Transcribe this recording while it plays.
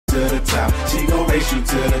to the top. She gon' race you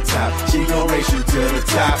to the top. She gon' race you to the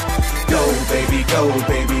top. Go, baby, go,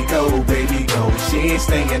 baby, go, baby, go. She ain't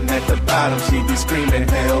staying at the bottom. She be screaming,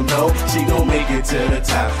 hell no. She gon' make it to the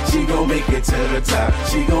top. She gon' make it to the top.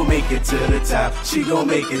 She gon' make it to the top. She gon'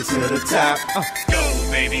 make it to the top. Go,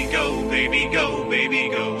 baby, go, baby, go, baby,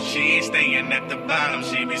 go. She ain't staying at the bottom.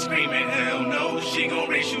 She be screaming, hell no. She gon'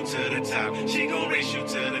 race you to the top. She gon' race you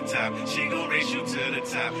to the top. She gon' race you to the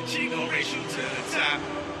top. She gon' race you to the top.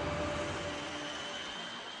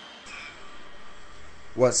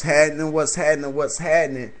 What's happening? What's happening? What's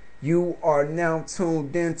happening? You are now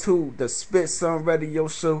tuned into the Spit Some Radio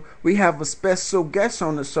Show. We have a special guest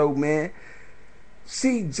on the show, man.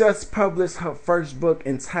 She just published her first book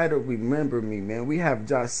entitled Remember Me, man. We have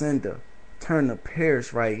GiCynda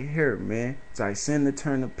Turner-Pierce right here, man. GiCynda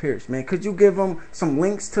Turner-Pierce, man. Could you give them some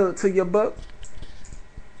links to your book?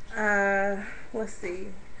 Let's see.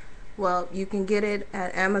 Well, you can get it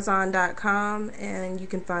at Amazon.com, and you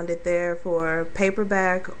can find it there for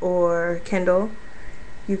paperback or Kindle.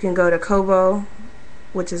 You can go to Kobo,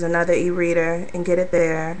 which is another e-reader, and get it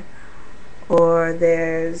there. Or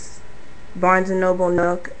there's Barnes & Noble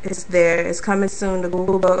Nook. It's there. It's coming soon to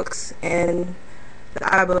Google Books and the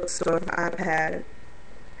iBook store for iPad.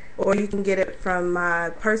 Or you can get it from my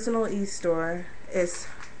personal e-store. It's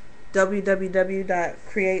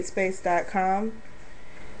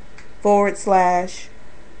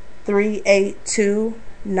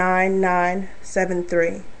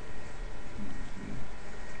www.createspace.com/3829973.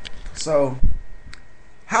 So,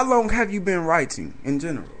 how long have you been writing in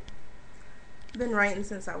general? I've been writing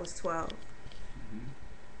since I was 12.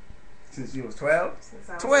 Since you was 12? Since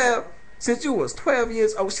I was 12? Since you was 12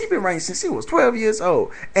 years old. She been writing since she was 12 years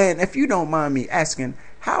old. And if you don't mind me asking,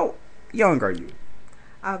 how young are you?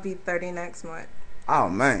 I'll be 30 next month. Oh,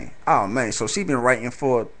 man. Oh, man. So she been writing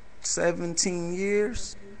for 17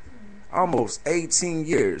 years? Almost 18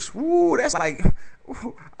 years. Woo, that's like...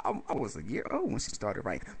 I was a year old when she started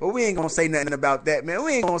writing. But we ain't gonna say nothing about that, man.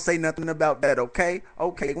 We ain't gonna say nothing about that, okay?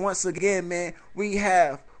 Okay, once again, man, we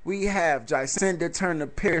have GiCynda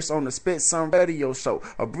Turner-Pierce on the Spit Some Radio Show.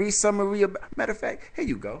 A brief summary of... Matter of fact, here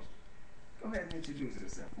you go. Go ahead and introduce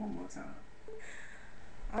yourself one more time.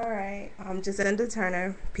 Alright, I'm GiCynda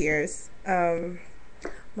Turner-Pierce.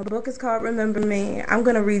 My book is called Remember Me. I'm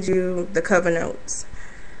gonna read you the cover notes.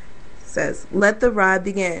 It says, "Let the ride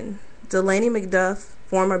begin. Delaney McDuff,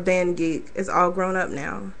 former band geek, is all grown up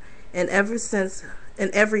now, in every sense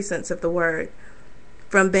of the word.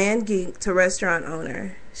 From band geek to restaurant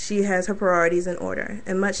owner, she has her priorities in order,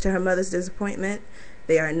 and much to her mother's disappointment,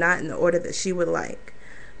 they are not in the order that she would like.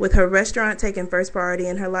 With her restaurant taking first priority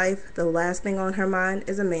in her life, the last thing on her mind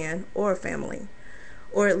is a man or a family.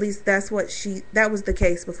 Or at least that was the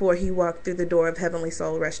case before he walked through the door of Heavenly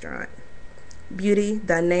Soul Restaurant. Beauty,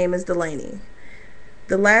 thy name is Delaney.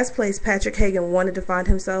 The last place Patrick Hagan wanted to find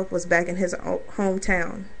himself was back in his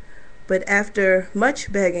hometown. But after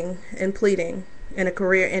much begging and pleading and a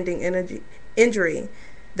career-ending injury,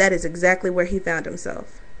 that is exactly where he found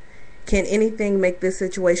himself. Can anything make this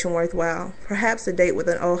situation worthwhile? Perhaps a date with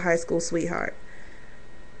an old high school sweetheart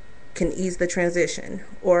can ease the transition,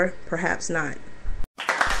 or perhaps not."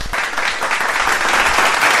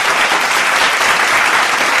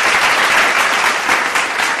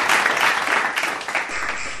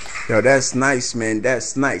 Yo, that's nice, man.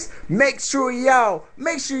 That's nice. Make sure y'all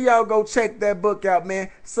go check that book out, man.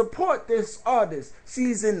 Support this artist.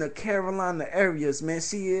 She's in the Carolina areas, man.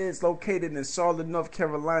 She is located in Charlotte, North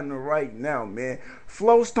Carolina right now, man.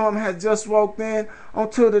 Flowstorm has just walked in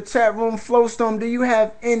onto the chat room. Flowstorm, do you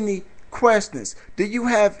have any questions? Do you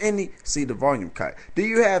have any... See the volume cut. Do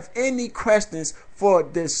you have any questions for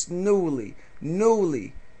this newly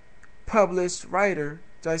published writer,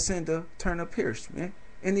 GiCynda Turner-Pierce, man?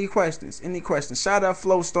 Any questions? Shout out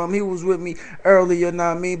Flowstorm. He was with me earlier,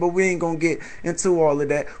 but we ain't gonna get into all of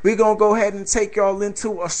that. We're gonna go ahead and take y'all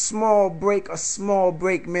into a small break,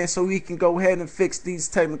 man, so we can go ahead and fix these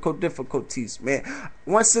technical difficulties, man.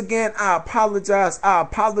 Once again, I apologize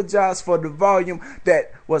for the volume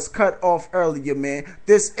that was cut off earlier, man.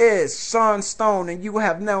 This is Sean Stone, and you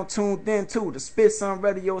have now tuned in to the Spit Some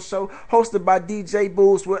Radio Show, hosted by DJ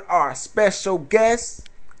Booz with our special guest,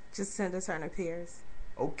 GiCynda Turner-Pierce.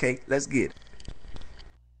 Okay, let's get it.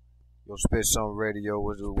 Yo, Spit Some Radio,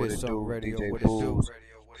 what it do, DJ Booz.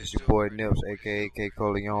 It's your boy Nips, aka K.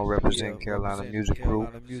 Coleon, representing Carolina Music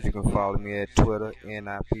Group. You can follow me at Twitter,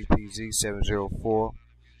 NIPPZ704,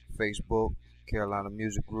 Facebook, Carolina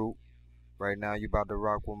Music Group. Right now, you about to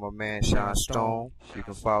rock with my man Sean Stone. You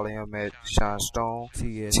can follow him at Sean Stone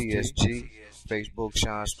TSG, Facebook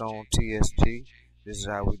Sean Stone TSG. This is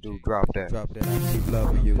how we do. Drop that. Drop that. I keep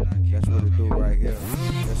loving you. That's what it do right here.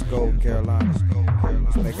 Let's go, Carolina.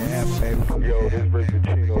 Let's make it happen, baby. Yo, this Rick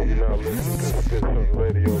Pacino. You're now listening to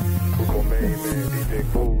SpitSumRadio with my main man, DJ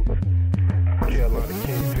Booz. Carolina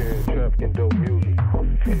Kingpin, trafficking dope music.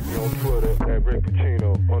 Hit me on Twitter at Rick Pacino_.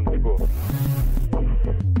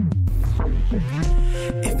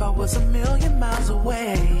 If I was a million miles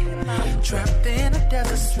away, trapped in a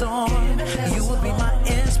desert storm, you would be my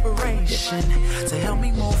inspiration to help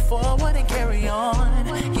me move forward and carry on.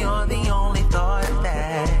 You're the only thought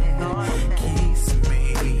that keeps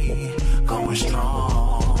me going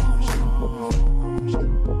strong.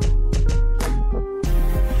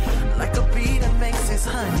 Like a bee that makes its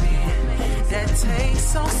honey that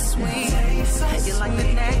tastes so sweet. You're like the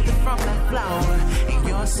nectar from that flower, and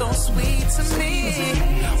you're so sweet to me.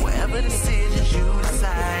 Whatever decisions you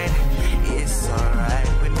decide, it's alright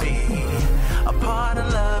with me. A part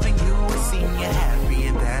of loving you is seeing you happy,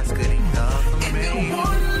 and that's good enough for me. If you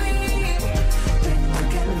wanna leave, then you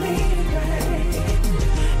can leave, babe.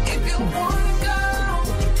 If you wanna go,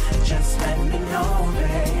 just let me know,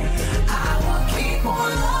 babe. I will keep on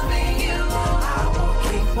loving you. I will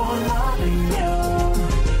keep on loving you.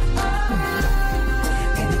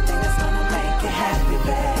 Anything that's gonna make you happy,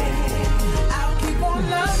 babe. I'll keep on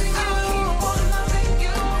loving you. I'll keep on loving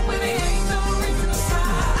you when it ain't no reason to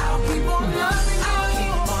cry. I'll keep on loving you.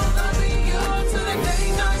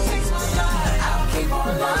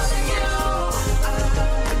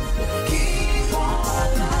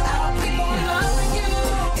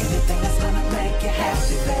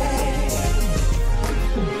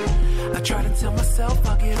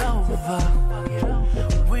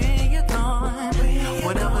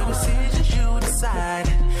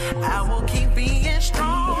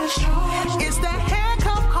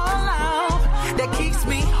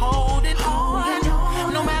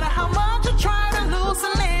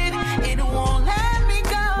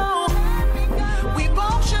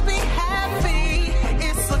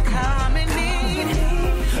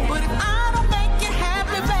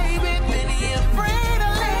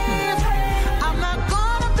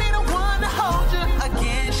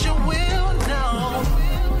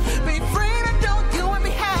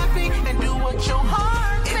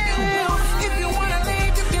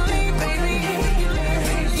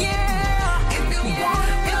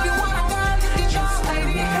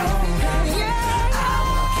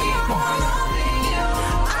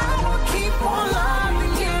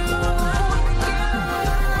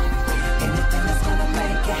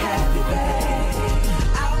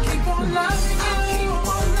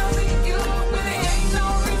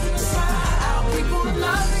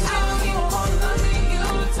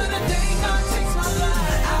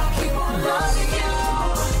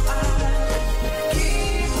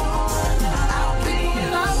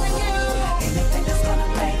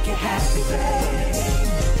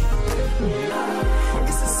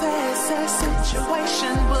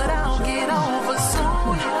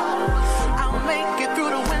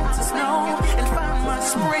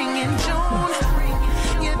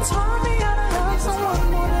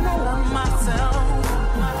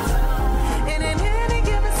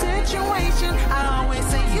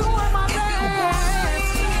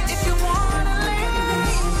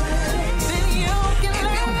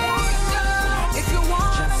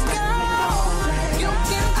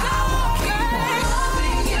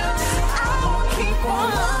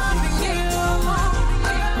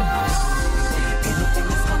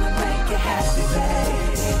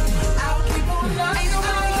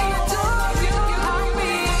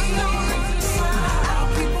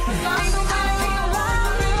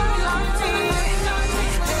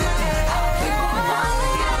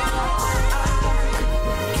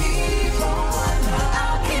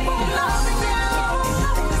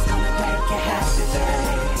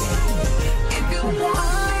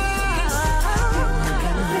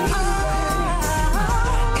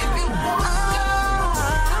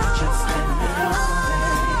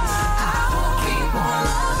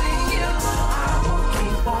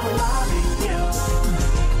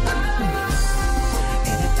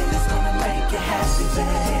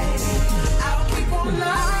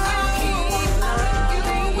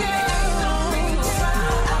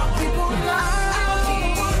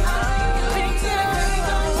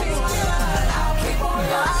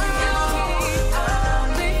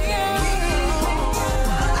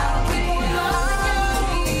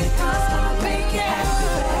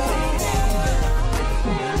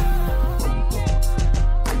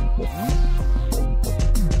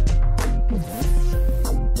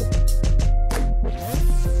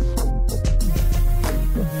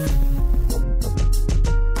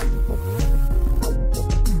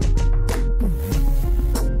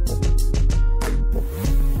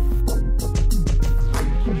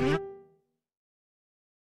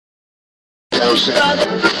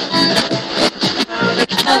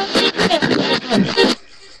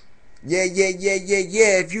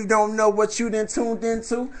 Yeah. If you don't know what you done tuned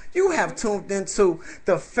into, you have tuned into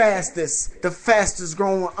the fastest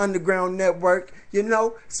growing underground network. You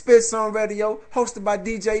know, SpitSum Radio, hosted by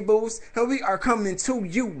DJ Boost, and we are coming to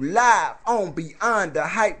you live on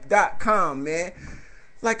BeyondTheHype.com, man.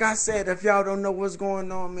 Like I said, if y'all don't know what's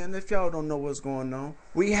going on, man,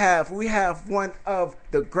 we have one of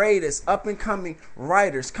the greatest up-and-coming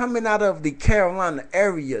writers coming out of the Carolina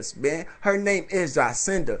areas, man. Her name is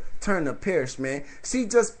GiCynda Turner-Pierce, man. She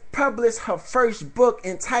just published her first book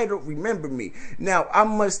entitled Remember Me. Now, I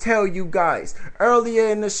must tell you guys, earlier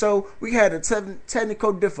in the show, we had a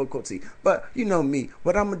technical difficulty. But you know me,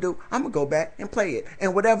 what I'm going to do, I'm going to go back and play it.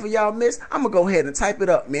 And whatever y'all miss, I'm going to go ahead and type it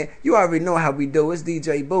up, man. You already know how we do. It's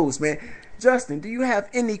DJ Boost, man. Justin, do you have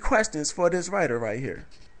any questions for this writer right here?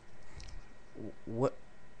 What?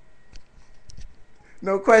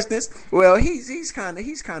 No questions? Well, he's kind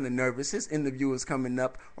of nervous. His interview is coming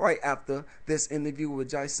up right after this interview with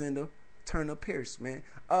GiCynda Turner-Pierce, man.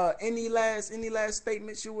 Any last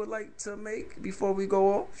statements you would like to make before we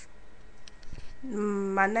go off?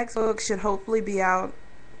 My next book should hopefully be out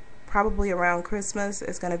probably around Christmas.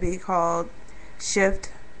 It's going to be called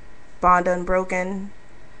Shift, Bond Unbroken.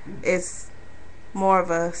 It's more of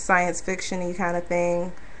a science fiction-y kind of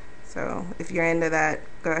thing. So if you're into that,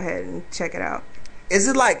 go ahead and check it out. Is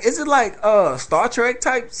it like Star Trek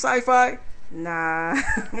type sci-fi? Nah.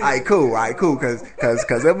 Alright, cool. Cause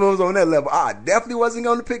if it was on that level, I definitely wasn't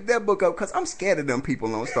gonna pick that book up. Cause I'm scared of them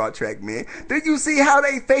people on Star Trek, man. Do you see how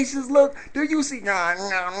they faces look? Do you see? Nah.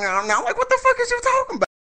 Like, what the fuck is you talking about?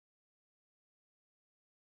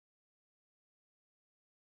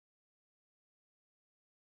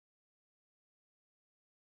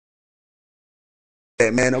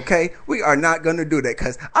 Man, okay, we are not gonna do that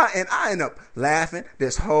because I end up laughing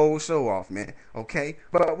this whole show off, man. Okay,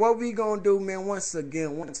 but what we gonna do, man? Once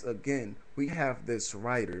again, we have this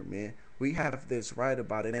writer, man. We have this writer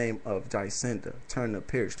by the name of GiCynda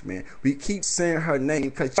Turner-Pierce, man. We keep saying her name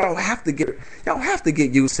because y'all have to get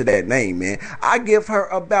used to that name, man. I give her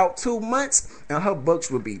about 2 months and her books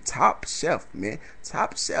will be top shelf, man.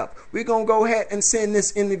 Top shelf. We're gonna go ahead and send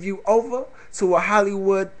this interview over to a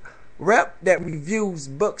Hollywood rep that reviews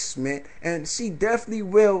books, man, and she definitely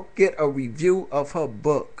will get a review of her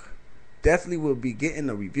book. Definitely will be getting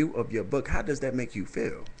a review of your book. How does that make you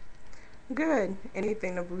feel? Good.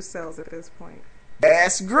 Anything to boost sales at this point.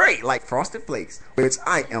 That's great. Like Frosted Flakes, which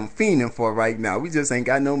I am fiending for right now. We just ain't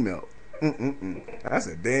got no milk. That's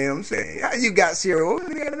a damn shame. How you got cereal?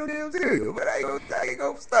 We ain't got no damn cereal. But I ain't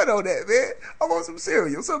gonna start on that, man. I want some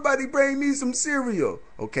cereal. Somebody bring me some cereal.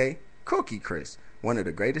 Okay? Cookie Crisp. One of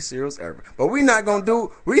the greatest cereals ever. But we're not gonna get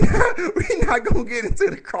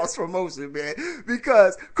into the cross promotion, man,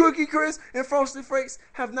 because Cookie Crisp and Frosted Flakes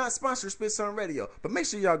have not sponsored SpitSum Radio. But make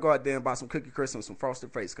sure y'all go out there and buy some Cookie Crisp and some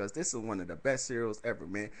Frosted Flakes, because this is one of the best cereals ever,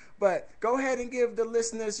 man. But go ahead and give the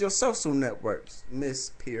listeners your social networks,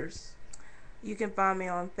 Miss Pierce. You can find me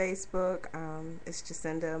on Facebook. It's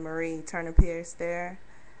GiCynda Marie Turner-Pierce there.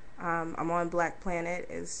 I'm on Black Planet.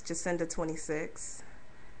 It's GiCynda26.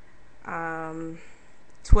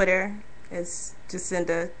 Twitter is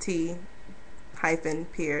GiCynda T-Pierce.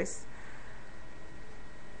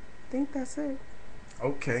 I think that's it.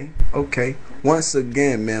 Okay. Once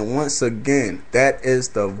again, man, that is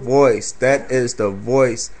the voice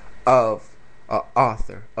of the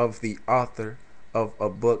author of a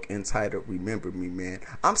book entitled Remember Me, man.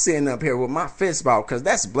 I'm sitting up here with my fist ball because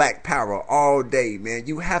that's black power all day, man.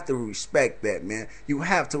 You have to respect that, man. You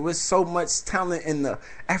have to. There's so much talent in the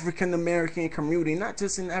African American community, not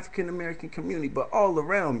just in the African American community, but all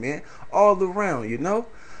around, man. All around, you know?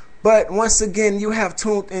 But once again, you have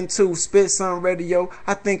tuned into SpitSum Radio.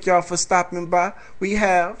 I thank y'all for stopping by. We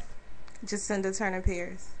have GiCynda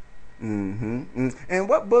Turner-Pierce. And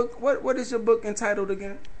what book, what is your book entitled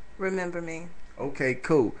again? Remember Me. Okay,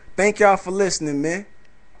 cool. Thank y'all for listening, man.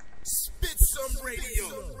 SpitSum Radio,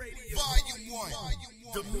 Volume 1,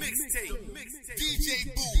 the mixtape, DJ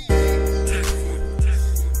Boo.